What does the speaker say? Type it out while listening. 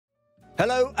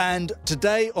Hello, and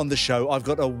today on the show, I've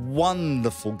got a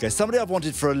wonderful guest, somebody I've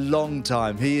wanted for a long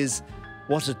time.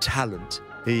 What a talent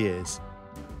he is.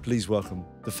 Please welcome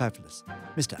the fabulous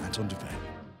Mr. Anton Du Beke.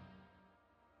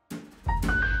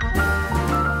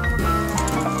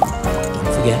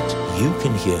 Don't forget, you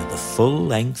can hear the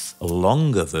full-length,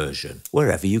 longer version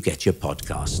wherever you get your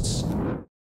podcasts.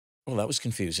 Well, that was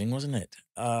confusing, wasn't it?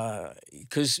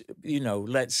 Because,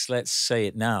 let's say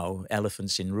it now,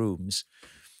 elephants in rooms.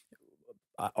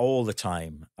 All the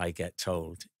time I get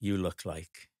told, you look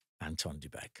like Anton Du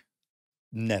Beke.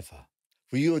 Never.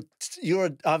 Well,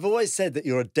 I've always said that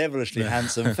you're a devilishly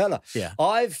handsome fella. Yeah.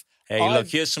 Hey, look,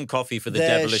 here's some coffee for the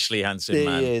devilishly handsome man.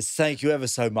 There he is. Thank you ever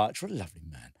so much. What a lovely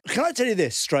man. Can I tell you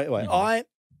this straight away? I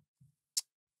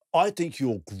think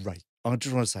you're great. I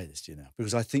just want to say this to you now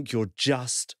because I think you're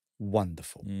just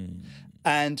wonderful.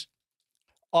 And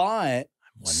I'm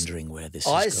wondering where this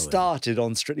is going. I started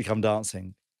on Strictly Come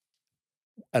Dancing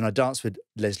and I danced with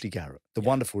Leslie Garrett, the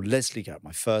wonderful Leslie Garrett,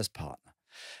 my first partner.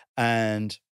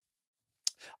 And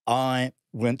I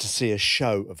went to see a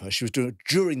show of her. She was doing,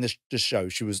 during the show,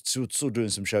 she was still doing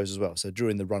some shows as well. So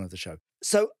during the run of the show.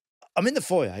 So I'm in the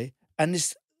foyer and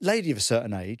this lady of a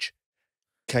certain age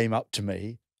came up to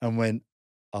me and went,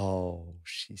 "Oh,"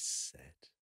 she said,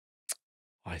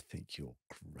 "I think you're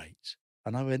great."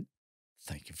 And I went,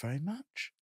 "Thank you very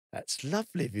much. That's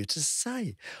lovely of you to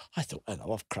say." I thought, oh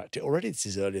no, I've cracked it already. This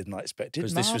is earlier than I expected.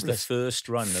 Because this was the first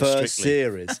run. First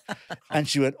series. And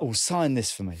she went, "Oh, sign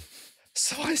this for me."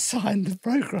 So I signed the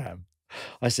programme.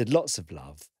 I said, "Lots of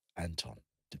love, Anton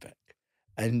Du Beke."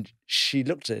 And she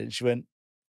looked at it and she went,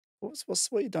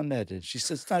 what you done there, dude? She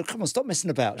says, "No, come on, stop messing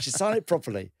about." She signed it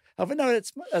properly. I went, "No,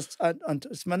 it's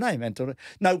my name, Anton."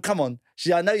 "No, come on." She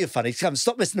said, "I know you're funny. Come on,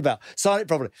 stop messing about. Sign it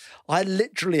properly." I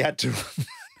literally had to...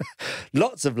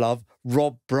 Lots of love,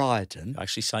 Rob Brydon.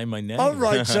 Actually signed my name. Oh,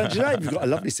 right. So, you've got a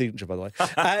lovely signature, by the way.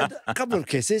 And a couple of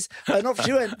kisses. And off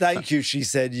she went. "Thank you." She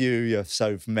said, you're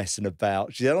so messing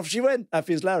about. She said, off she went.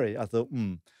 Happy as Larry. I thought,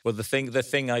 Well, the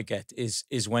thing I get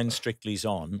is when Strictly's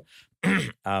on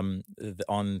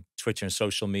Twitter and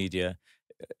social media,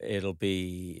 it'll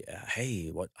be,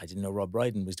 "Hey, I didn't know Rob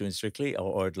Brydon was doing Strictly,"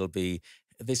 or it'll be,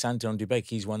 "This Anton Du Beke,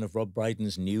 he's one of Rob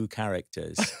Brydon's new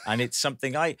characters," and it's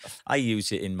something I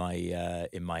use it in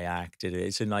my act.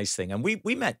 It's a nice thing. And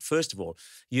we met first of all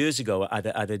years ago at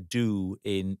a do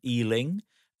in Ealing.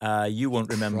 You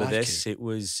won't remember this. It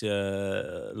was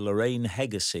Lorraine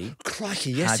Hegacy.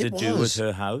 Crikey, yes, had a do at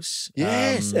her house.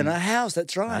 Yes, in her house.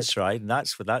 That's right. That's right. And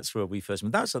that's where we first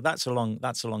met. That's a long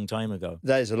time ago.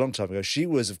 That is a long time ago. She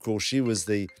was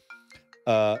the.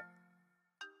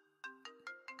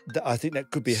 I think that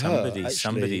could be her. Actually,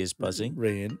 somebody is buzzing.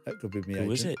 Ringing. That could be me.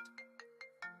 Who is it?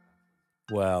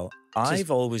 Well, I've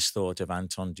always thought of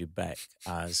Anton Du Beke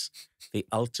as the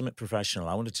ultimate professional.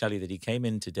 I want to tell you that he came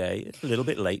in today a little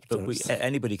bit late, but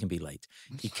anybody can be late.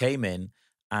 He came in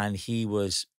and he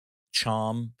was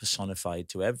charm personified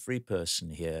to every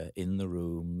person here in the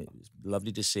room. It was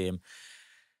lovely to see him.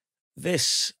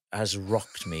 This has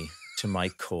rocked me to my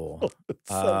core.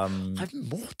 I'm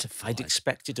mortified. I'd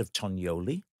expected of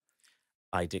Tonioli.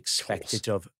 I'd expected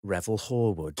of Revel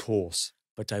Horwood. Of course.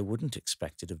 But I wouldn't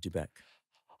expect it of Du Beke.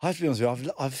 I have to be honest with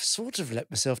you, I've sort of let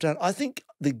myself down. I think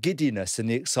the giddiness and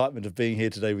the excitement of being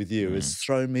here today with you has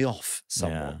thrown me off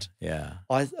somewhat. Yeah.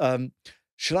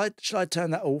 Should I turn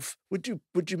that off? Would you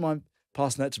mind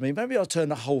passing that to me? Maybe I'll turn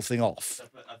the whole thing off.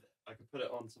 I could put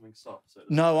it on something soft.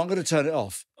 No, I'm going to turn it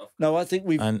off. No, I think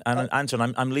we've... And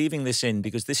Anton, I'm leaving this in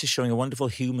because this is showing a wonderful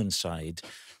human side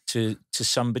to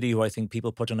somebody who I think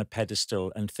people put on a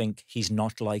pedestal and think he's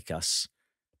not like us.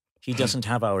 He doesn't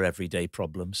have our everyday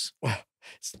problems. Well,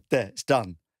 it's there. It's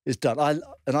done. It's done. I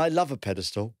love a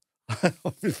pedestal.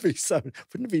 Wouldn't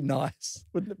it be nice?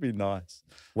 Wouldn't it be nice?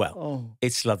 Well,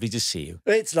 It's lovely to see you.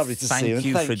 It's lovely to see you. Thank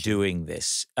you for doing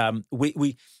this.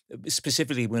 We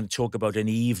specifically we're going to talk about an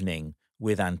evening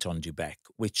with Anton Du Beke,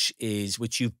 which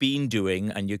you've been doing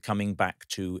and you're coming back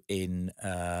to in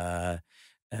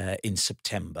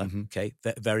September. Okay,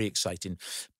 very exciting.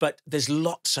 But there's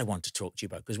lots I want to talk to you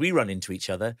about because we run into each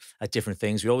other at different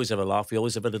things. We always have a laugh. We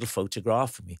always have a little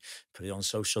photograph and we put it on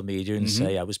social media and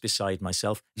say I was beside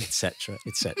myself, etc.,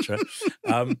 etc.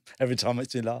 Every time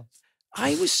makes me laugh.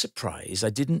 I was surprised. I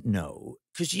didn't know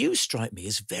because you strike me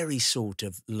as very sort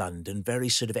of London, very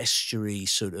sort of estuary,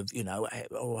 sort of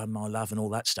I'm my love and all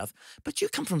that stuff. But you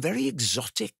come from very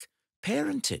exotic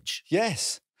parentage.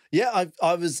 Yes. Yeah,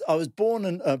 I was born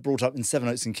and brought up in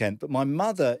Sevenoakes in Kent, but my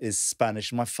mother is Spanish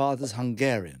and my father's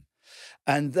Hungarian.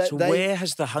 And where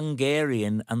has the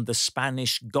Hungarian and the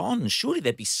Spanish gone? Surely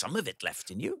there'd be some of it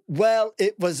left in you. Well,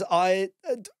 it was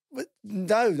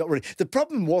No, not really. The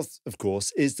problem was, of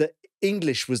course, is that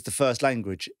English was the first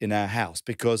language in our house,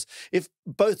 because if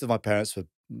both of my parents were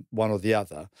one or the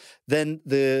other, then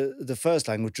the first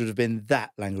language would have been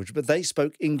that language. But they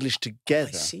spoke English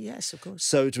together. I see, yes, of course.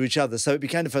 So to each other. So it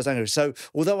became the first language. So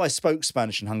although I spoke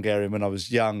Spanish and Hungarian when I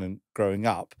was young and growing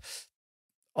up,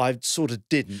 I sort of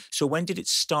didn't. So when did it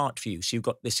start for you? So you've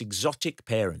got this exotic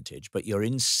parentage, but you're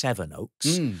in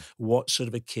Sevenoakes. What sort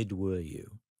of a kid were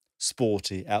you?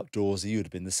 Sporty, outdoorsy. You would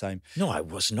have been the same. No, I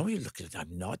wasn't. No, you look at it.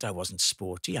 I'm not. I wasn't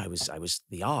sporty. I was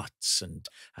the arts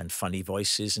and funny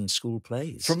voices and school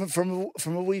plays. From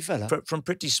a wee fella? From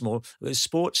pretty small. It was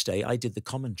sports day. I did the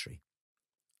commentary.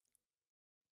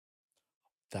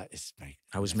 That is magnificent.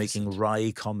 I was making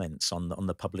wry comments on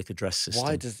the public address system.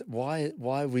 Why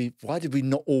did we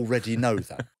not already know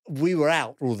that? We were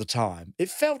out all the time. It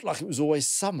felt like it was always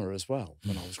summer as well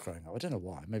when I was growing up. I don't know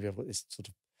why. Maybe I've got this sort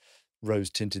of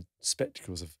rose-tinted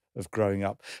spectacles of growing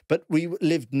up. But we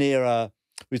lived near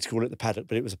we'd call it the paddock,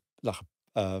 but it was like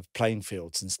playing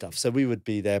fields and stuff. So we would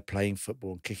be there playing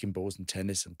football and kicking balls and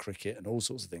tennis and cricket and all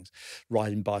sorts of things,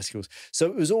 riding bicycles. So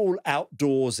it was all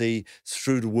outdoorsy,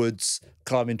 through the woods,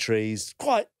 climbing trees,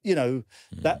 quite,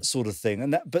 that sort of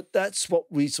thing. But that's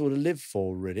what we sort of lived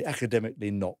for, really.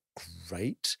 Academically, not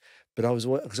great, but I was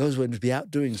always wanting to be out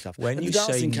doing stuff. When you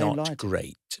say not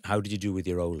great, how did you do with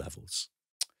your O-levels?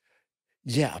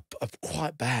 Yeah,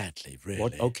 quite badly, really.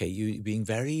 What? Okay, you being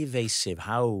very evasive.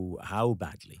 How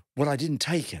badly? Well, I didn't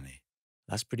take any.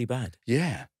 That's pretty bad.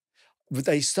 Yeah. But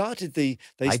they started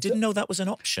I didn't know that was an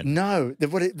option. No,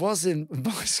 what it was in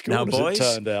my school, now, boys, as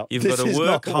it turned out. You've got to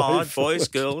work hard, boys,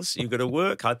 girls. You've got to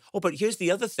work hard. Oh, but here's the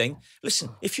other thing.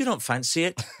 Listen, if you don't fancy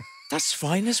it, that's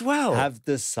fine as well. Have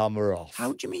the summer off.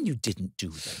 How do you mean you didn't do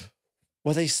them?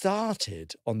 Well, they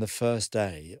started on the first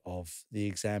day of the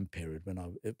exam period when I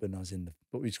was in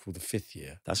what we call the fifth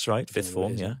year. That's right, fifth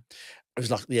form, yeah. It was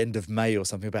like the end of May or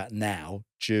something, about now,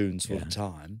 June sort of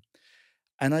time.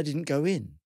 And I didn't go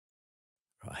in.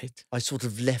 Right. I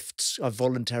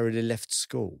voluntarily left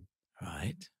school.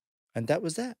 Right. And that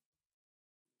was that.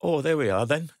 Oh, there we are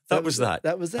then. That was that.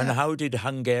 That was that. And how did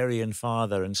Hungarian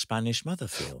father and Spanish mother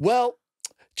feel? Well,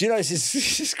 do you know,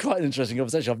 this is quite an interesting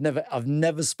conversation. I've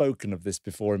never spoken of this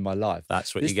before in my life.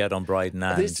 That's what you get on Brydon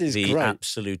and this is the great.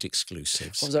 Absolute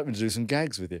exclusives. I was hoping to do some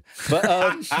gags with you. But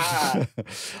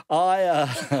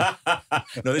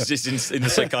No, this is in the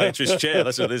psychiatrist's chair.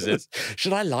 That's what this is.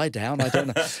 Should I lie down? I don't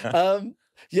know.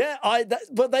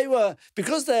 But they were,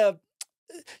 because they're,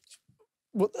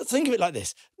 well, think of it like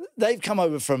this. They've come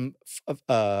over from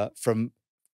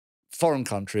foreign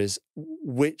countries,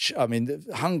 which, I mean,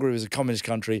 Hungary was a communist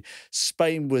country.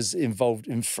 Spain was involved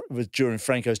during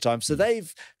Franco's time. So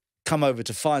they've come over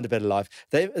to find a better life.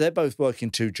 They're both working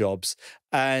 2 jobs,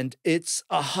 and it's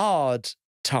a hard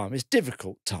time. It's a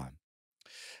difficult time.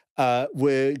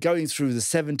 We're going through the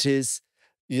 70s.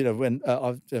 When I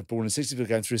was born in the 60s, we're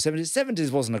going through the 70s.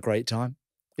 70s wasn't a great time.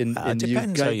 In it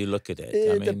depends UK. how you look at it.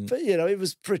 I mean, it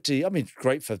was pretty. I mean,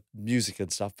 great for music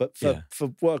and stuff, but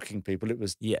for working people, it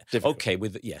was difficult. Okay,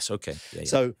 okay.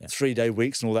 So 3-day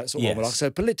weeks and all that sort of stuff. So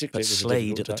politically, but it was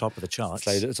Slade at the top of the charts.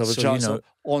 Slade at the top of the charts. So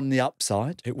on the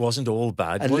upside, it wasn't all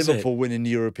bad. And was Liverpool winning the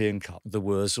European Cup. The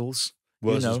Wurzels.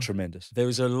 Wurzels tremendous.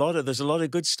 There's a lot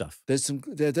of good stuff. There's some.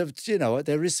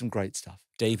 There is some great stuff.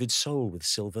 David Soul with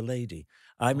Silver Lady.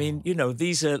 I mean,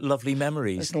 these are lovely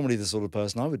memories. That's normally the sort of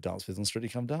person I would dance with on Strictly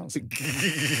Come Dancing.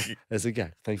 There's a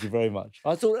gag. Thank you very much.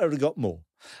 I thought I would have got more.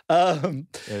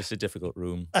 It's a difficult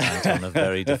room. Anton, a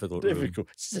very difficult room.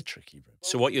 This is a tricky room.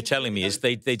 So what you're telling me is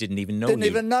they didn't even know Didn't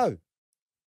even know.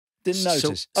 Didn't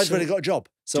notice. I just really got a job.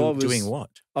 So I was doing what?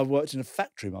 I worked in a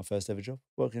factory, my first ever job,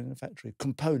 working in a factory.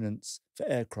 Components for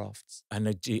aircrafts. And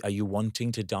are you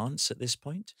wanting to dance at this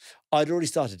point? I'd already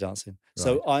started dancing. Right.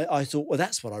 So I thought, well,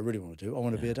 that's what I really want to do. I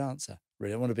want to be a dancer.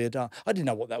 Really, I want to be a dancer. I didn't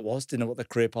know what that was. Didn't know what the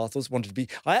career path was.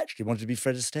 I actually wanted to be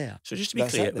Fred Astaire. So just to be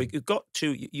clear,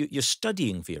 you're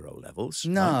studying for your O-levels?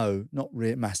 No, right? not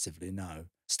really massively, no.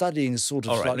 Studying is sort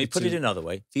of all right, let me put it another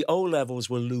way. The O-levels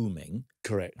were looming.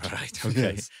 Correct. Right,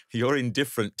 okay. Yes. You're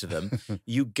indifferent to them.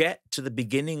 You get to the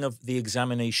beginning of the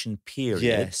examination period.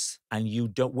 Yes. And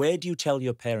where do you tell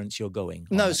your parents you're going?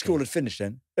 No, school had finished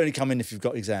then. Only come in if you've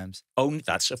got exams.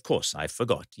 That's, of course, I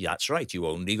forgot. That's right. You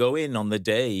only go in on the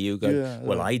day you go. Yeah,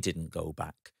 well, I didn't go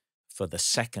back for the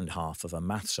second half of a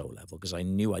maths O-level because I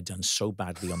knew I'd done so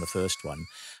badly on the first one.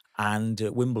 And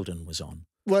Wimbledon was on.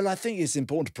 Well, I think it's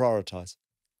important to prioritise.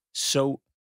 So,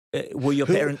 were your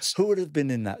parents? Who would have been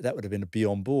in that? That would have been a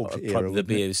Beyond Borg era.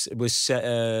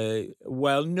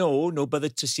 Well, no. By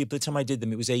the time I did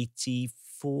them, it was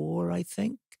 84, I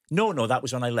think. No, that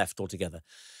was when I left altogether.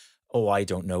 oh, I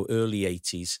don't know, early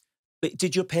 80s. But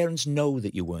did your parents know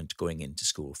that you weren't going into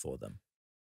school for them?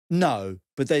 No,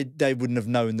 but they wouldn't have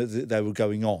known that they were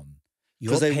going on.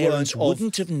 Your They parents weren't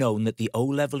wouldn't have known that the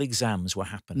O-level exams were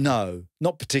happening. No,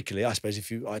 not particularly. I suppose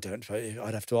I'd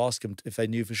have to ask them if they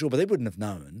knew for sure, but they wouldn't have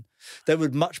known. They were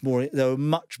much more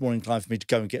inclined for me to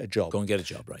go and get a job. Go and get a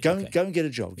job, right? Go and get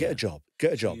a job. Get a job.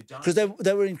 Get a job. Because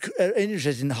they were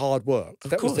interested in hard work.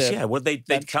 Of course, yeah. Well,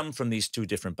 they'd come from these two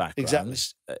different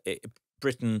backgrounds. Exactly.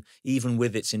 Britain, even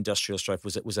with its industrial strife,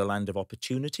 was a land of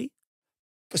opportunity.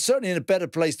 But certainly in a better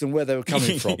place than where they were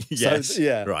coming from. Yes, so,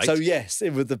 yeah. right. So yes,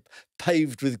 it was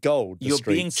paved with gold. You're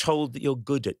streets. being told that you're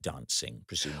good at dancing,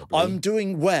 presumably. I'm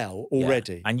doing well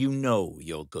already, yeah. And you know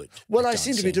you're good. Well, I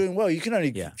dancing. seem to be doing well. You can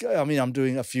only. Yeah. I mean, I'm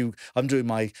doing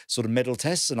my sort of medal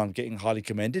tests, and I'm getting highly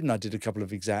commended. And I did a couple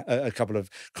of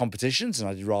competitions, and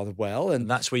I did rather well.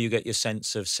 And that's where you get your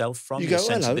sense of self from. You your go,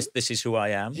 sense hello. of this is who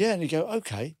I am. Yeah, and you go,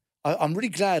 okay. I'm really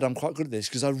glad I'm quite good at this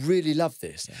because I really love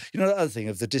this. Yeah. You know, the other thing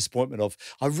of the disappointment of,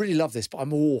 I really love this, but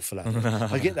I'm awful at it.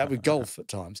 I get that with golf at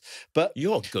times. But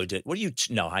you're good at, what do you,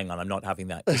 no, hang on, I'm not having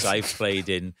that because I've played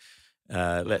in,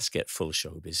 let's get full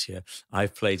showbiz here.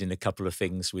 I've played in a couple of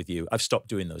things with you. I've stopped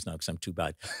doing those now because I'm too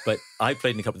bad. But I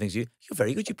played in a couple of things with you. You're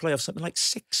very good. You play off something like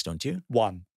 6, don't you?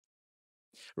 1.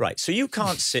 Right, so you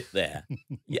can't sit there,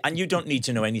 and you don't need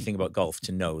to know anything about golf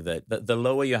to know that the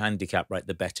lower your handicap, right,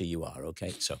 the better you are,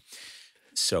 okay?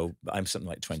 So I'm something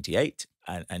like 28,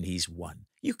 and he's 1.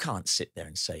 You can't sit there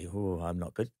and say, oh, I'm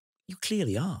not good. You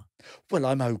clearly are. Well,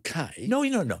 I'm okay. No.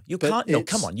 You can't. No,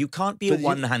 come on. You can't be a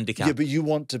 1 handicap. Yeah, but you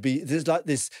want to be, there's like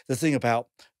this, the thing about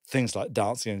things like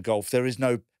dancing and golf, there is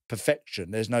no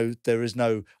perfection. There is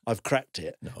no. I've cracked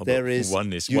it. No, there is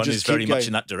one is very much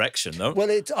in that direction, though. Well,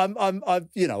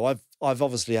 I've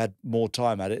obviously had more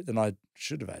time at it than I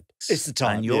should have had. It's the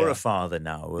time. And you're a father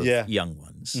now of young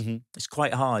ones. Mm-hmm. It's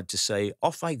quite hard to say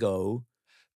off I go,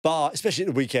 but especially at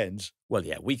the weekends. Well,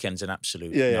 yeah, weekends an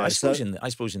absolute. Yeah, no, I suppose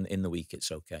in the week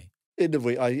it's okay. In the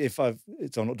week, if I'm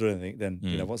not doing anything, then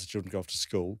once the children go off to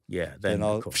school, then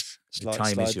I'll of course slide, the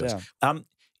time is yours. Down.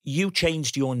 You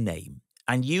changed your name.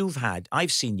 And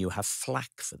I've seen you have flack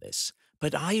for this,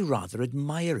 but I rather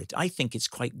admire it. I think it's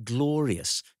quite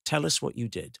glorious. Tell us what you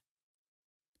did.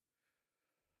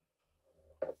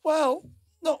 Well,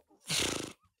 not.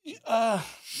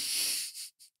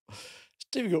 It's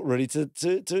difficult, really, to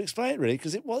explain it, really,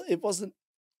 because it wasn't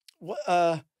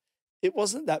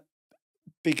that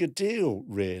big a deal,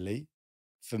 really,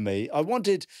 for me. I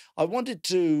wanted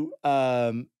to.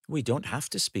 We don't have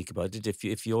to speak about it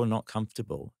if you're not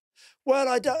comfortable.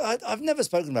 Well, I've never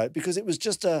spoken about it because it was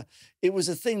just a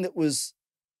thing that was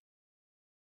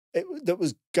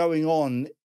going on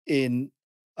in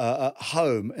at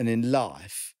home and in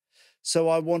life, so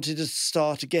I wanted to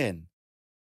start again.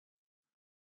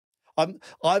 I'm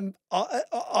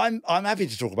happy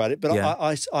to talk about it, but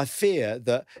I fear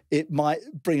that it might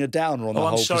bring a downer on the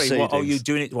whole proceedings. What, are you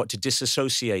doing it to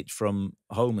dissociate from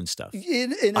home and stuff?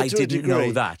 I didn't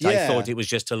know that. Yeah. I thought it was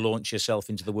just to launch yourself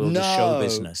into the world of show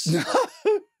business. No.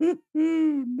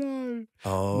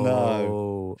 Oh.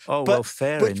 No. Oh, well,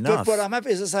 fair enough. But I'm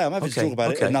happy, as I say, I'm happy to talk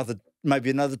about it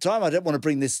maybe another time. I don't want to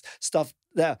bring this stuff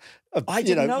there. I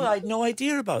didn't know. I had no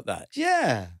idea about that.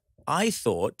 Yeah. I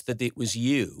thought that it was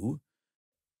you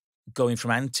going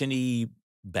from Anthony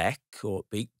Beck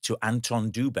to Anton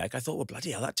Du Beke. I thought, well,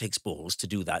 bloody hell, that takes balls to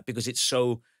do that because it's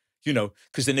so,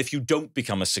 because then if you don't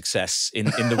become a success in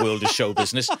the world of show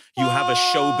business, you have a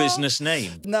show business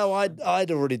name. No,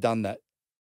 I'd already done that.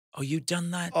 Oh, you'd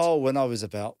done that? Oh, when I was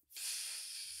about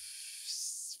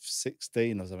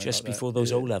 16 or something. Just like before that.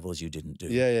 those O-levels you didn't do?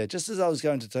 Yeah. Just as I was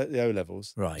going to take the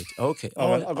O-levels. Right, okay.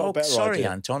 I've got a better sorry,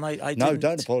 idea. Anton. I No, didn't,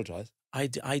 don't apologise. I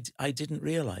didn't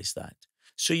realise that.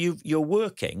 So you're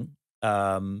working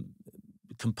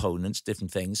components,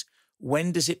 different things.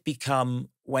 When does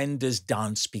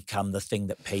dance become the thing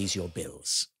that pays your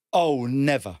bills? Oh,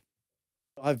 never.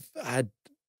 I've had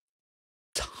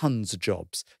tons of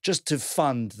jobs just to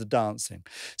fund the dancing.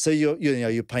 So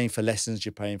you're paying for lessons,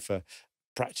 you're paying for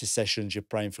practice sessions, you're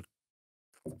paying for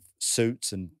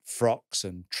suits and frocks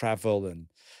and travel and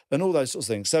all those sorts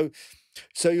of things.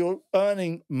 So you're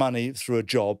earning money through a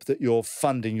job that you're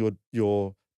funding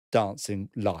your dancing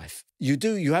life.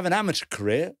 You have an amateur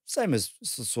career, same as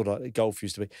sort of like golf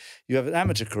used to be. You have an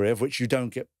amateur career of which you don't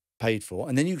get paid for,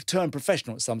 and then you turn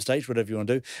professional at some stage, whatever you want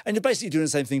to do, and you're basically doing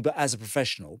the same thing, but as a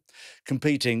professional,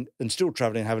 competing and still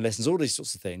traveling, having lessons, all these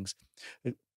sorts of things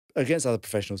against other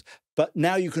professionals. But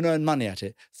now you can earn money at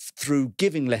it through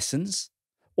giving lessons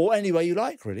or any way you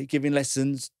like, really, giving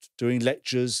lessons, doing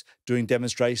lectures, doing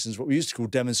demonstrations, what we used to call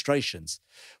demonstrations,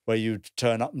 where you'd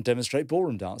turn up and demonstrate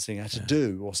ballroom dancing, how to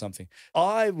do or something.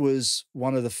 I was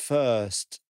one of the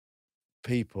first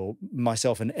people,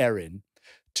 myself and Erin,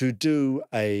 to do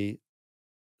a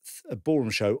ballroom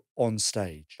show on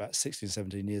stage about 16,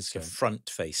 17 years So ago.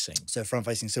 front-facing. So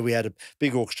front-facing. So we had a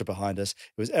big orchestra behind us.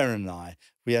 It was Erin and I.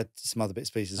 We had some other bits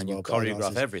and pieces And as you well.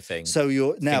 choreograph everything, So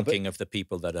you're now thinking of the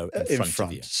people that are in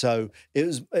front of you. So it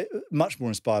was much more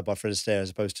inspired by Fred Astaire as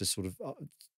opposed to sort of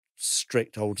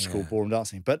strict old school ballroom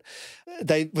dancing. But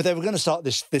they were going to start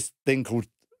this thing called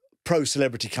Pro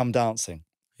Celebrity Come Dancing.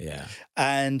 Yeah.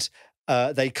 And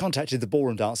they contacted the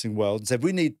ballroom dancing world and said,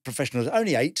 we need professionals,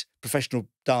 only 8 professional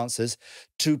dancers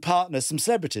to partner some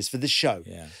celebrities for this show.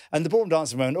 Yeah. And the ballroom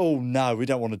dancing went, oh, no, we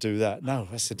don't want to do that. No,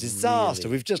 that's a disaster.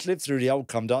 Really? We've just lived through the old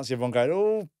come dancing. Everyone going,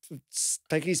 oh,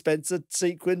 Peggy Spencer,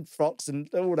 sequin frocks and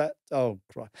all that. Oh,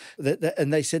 Christ.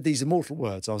 And they said these immortal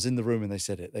words. I was in the room and they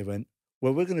said it. They went,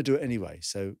 well, we're going to do it anyway.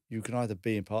 So you can either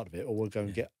be in part of it or we'll go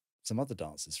and get some other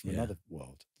dancers from another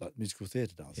world, like musical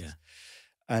theatre dancers. Yeah.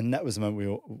 And that was the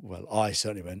moment I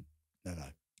certainly went, no,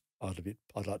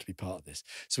 I'd like to be part of this.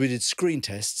 So we did screen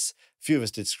tests. A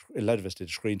load of us did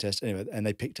a screen test anyway, and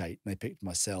they picked 8. And they picked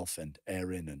myself and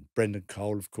Erin and Brendan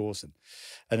Cole, of course,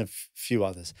 and a few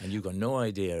others. And you've got no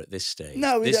idea at this stage.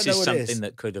 No, we don't know what it is. This is something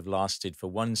that could have lasted for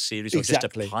one series or just a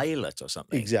pilot or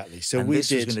something. Exactly. So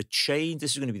this is going to change.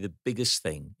 This is going to be the biggest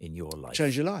thing in your life.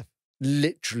 Change your life.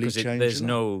 Literally change your life. There's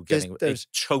no getting... It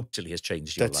totally has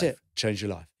changed your life. That's it. Change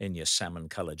your life. In your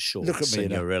salmon-coloured shorts. Look at me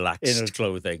and your relaxed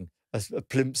clothing. A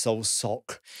plimsoll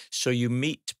sock. So you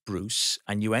meet Bruce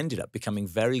and you ended up becoming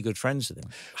very good friends with him.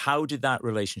 How did that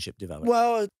relationship develop?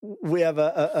 Well, we have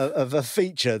a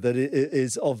feature that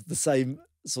is of the same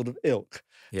sort of ilk.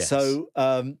 Yes. So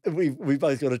we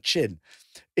both got a chin.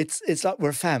 It's like we're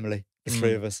a family, the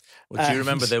three of us. Well, do you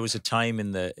remember there was a time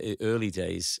in the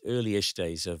early-ish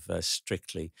days of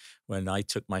Strictly, when I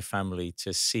took my family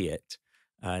to see it?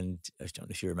 And I don't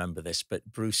know if you remember this, but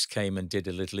Bruce came and did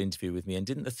a little interview with me. And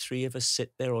didn't the 3 of us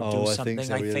sit there or do something?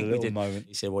 I think we did. Moment.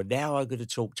 He said, well, now I'm going to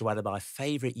talk to one of my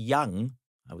favourite young,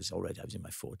 I was in my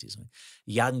 40s,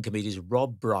 young comedians,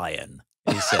 Rob Brydon,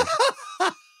 he said.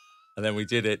 And then we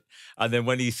did it. And then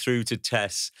when he threw to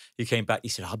Tess, he came back, he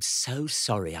said, I'm so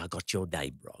sorry I got your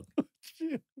name wrong.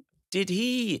 Did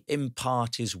he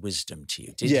impart his wisdom to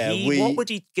you? What would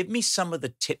he give me? Some of the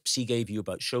tips he gave you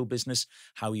about show business,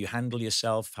 how you handle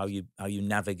yourself, how you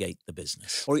navigate the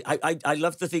business. Or I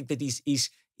love to think that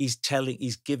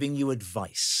he's giving you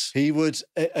advice. He would.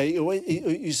 He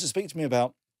used to speak to me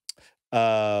about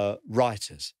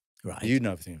writers. Right. You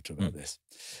know everything about this.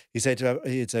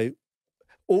 He'd say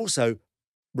also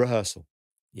rehearsal.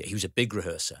 Yeah, he was a big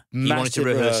rehearser. Massive he wanted to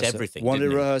rehearse everything. Wanted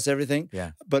to rehearse everything.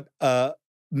 Yeah. But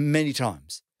many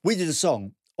times. We did a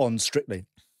song on Strictly.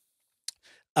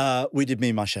 We did Me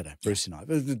and My Shadow, Bruce and I. It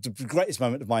was the greatest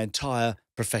moment of my entire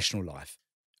professional life.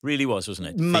 Really was, wasn't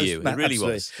it? For you. It really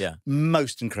absolutely. was. Yeah.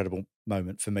 Most incredible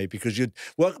moment for me because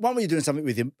one, when you're doing something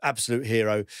with your absolute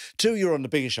hero. 2, you're on the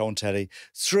biggest show on telly.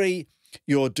 3,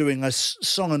 you're doing a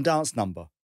song and dance number.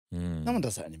 No one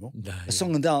does that anymore. No, a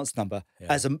song and dance number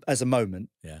as a moment.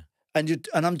 Yeah. And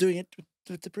I'm doing it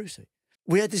with the Brucey.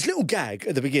 We had this little gag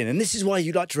at the beginning, and this is why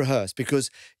you like to rehearse,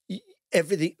 because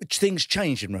things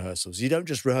change in rehearsals. You don't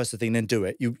just rehearse the thing and then do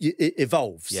it. It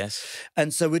evolves. Yes.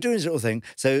 And so we're doing this little thing.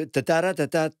 So da da da da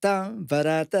da da ba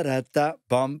da da da da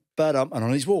bum ba dum, and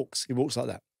on his walks, he walks like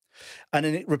that, and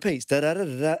then it repeats da da da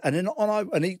da da, and then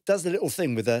and he does the little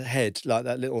thing with the head like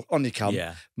that little on you come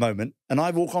moment, and I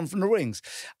walk on from the wings,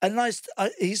 and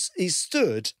he's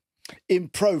stood in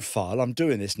profile. I'm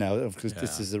doing this now because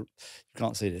this is you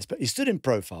can't see this, but he stood in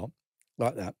profile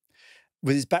like that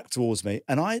with his back towards me,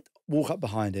 and I walk up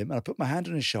behind him and I put my hand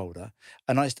on his shoulder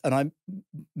and I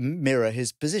mirror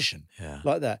his position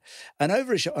like that, and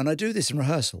over his shoulder, and I do this in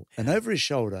rehearsal, and over his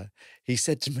shoulder he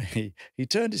said to me, he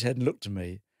turned his head and looked at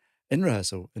me in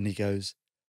rehearsal, and he goes,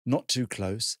 "Not too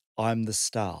close, I'm the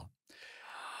star."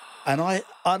 And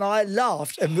I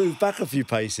laughed and moved back a few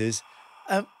paces,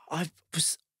 and I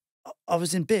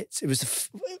was in bits. It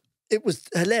was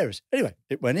hilarious. Anyway,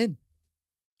 it went in.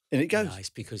 And it goes. Nice,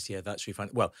 because that's really fun.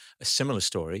 Well, a similar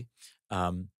story.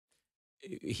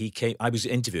 He came. I was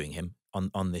interviewing him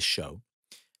on this show,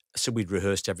 so we'd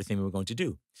rehearsed everything we were going to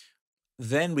do.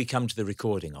 Then we come to the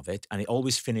recording of it, and it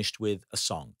always finished with a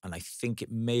song. And I think it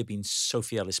may have been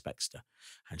Sophie Ellis-Bextor,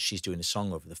 and she's doing a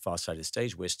song over the far side of the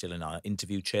stage. We're still in our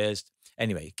interview chairs.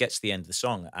 Anyway, it gets to the end of the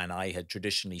song, and I had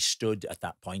traditionally stood at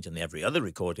that point, and every other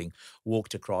recording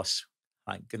walked across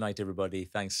Good night, everybody.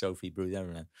 Thanks, Sophie, Bruce,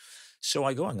 everyone. So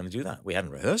I go, I'm going to do that. We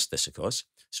hadn't rehearsed this, of course.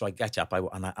 So I get up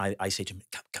and I say to him,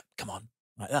 come on,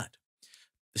 like that.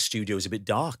 The studio is a bit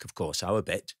dark, of course, our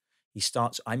bit. He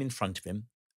starts, I'm in front of him.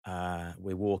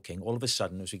 We're walking. All of a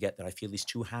sudden, as we get there, I feel these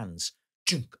two hands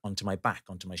onto my back,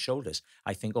 onto my shoulders.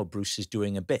 I think, oh, Bruce is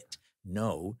doing a bit.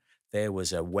 No, there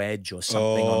was a wedge or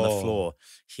something on the floor.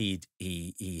 He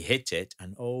hit it,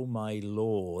 and oh my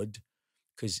Lord,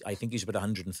 because I think he's about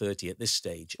 130 at this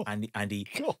stage, and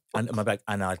my back,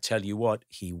 and I'll tell you what,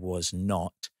 he was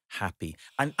not happy,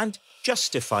 and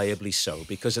justifiably so,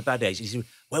 because at that age he said,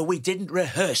 well, we didn't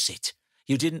rehearse it.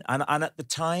 You didn't, and at the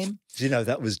time, you know,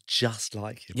 that was just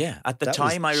like him. Yeah, at the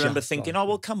time I remember thinking, oh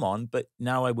well, come on. But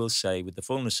now I will say, with the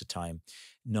fullness of time,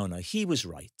 no, he was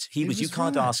right. He was. You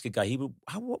can't ask a guy.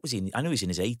 What was he? I know he's in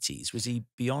his 80s. Was he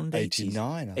beyond 80s?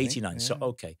 89. 89. Yeah. So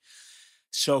okay.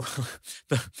 So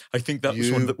I think that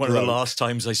was one of the last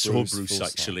times I saw Bruce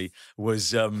actually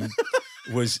was.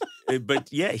 But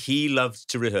yeah, he loved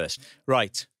to rehearse.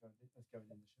 Right.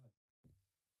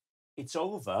 It's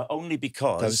over only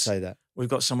because... Don't say that. We've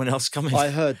got someone else coming. I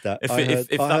heard that. If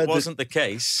that wasn't the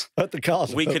case, at the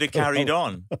castle, we could have carried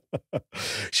on.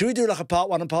 Should we do like a part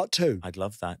 1 and part 2? I'd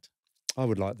love that. I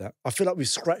would like that. I feel like we've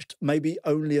scratched maybe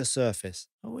only a surface.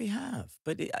 Oh, we have.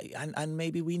 But and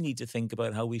maybe we need to think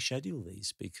about how we schedule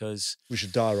these, because... We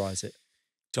should diarise it.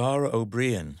 Dara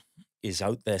O'Brien is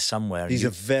out there somewhere. He's a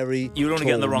very You don't want to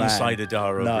get on the wrong man. side of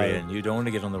Dara No. O'Brien. You don't want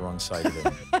to get on the wrong side of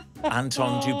him.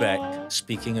 Anton Du Beke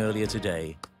speaking earlier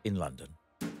today in London.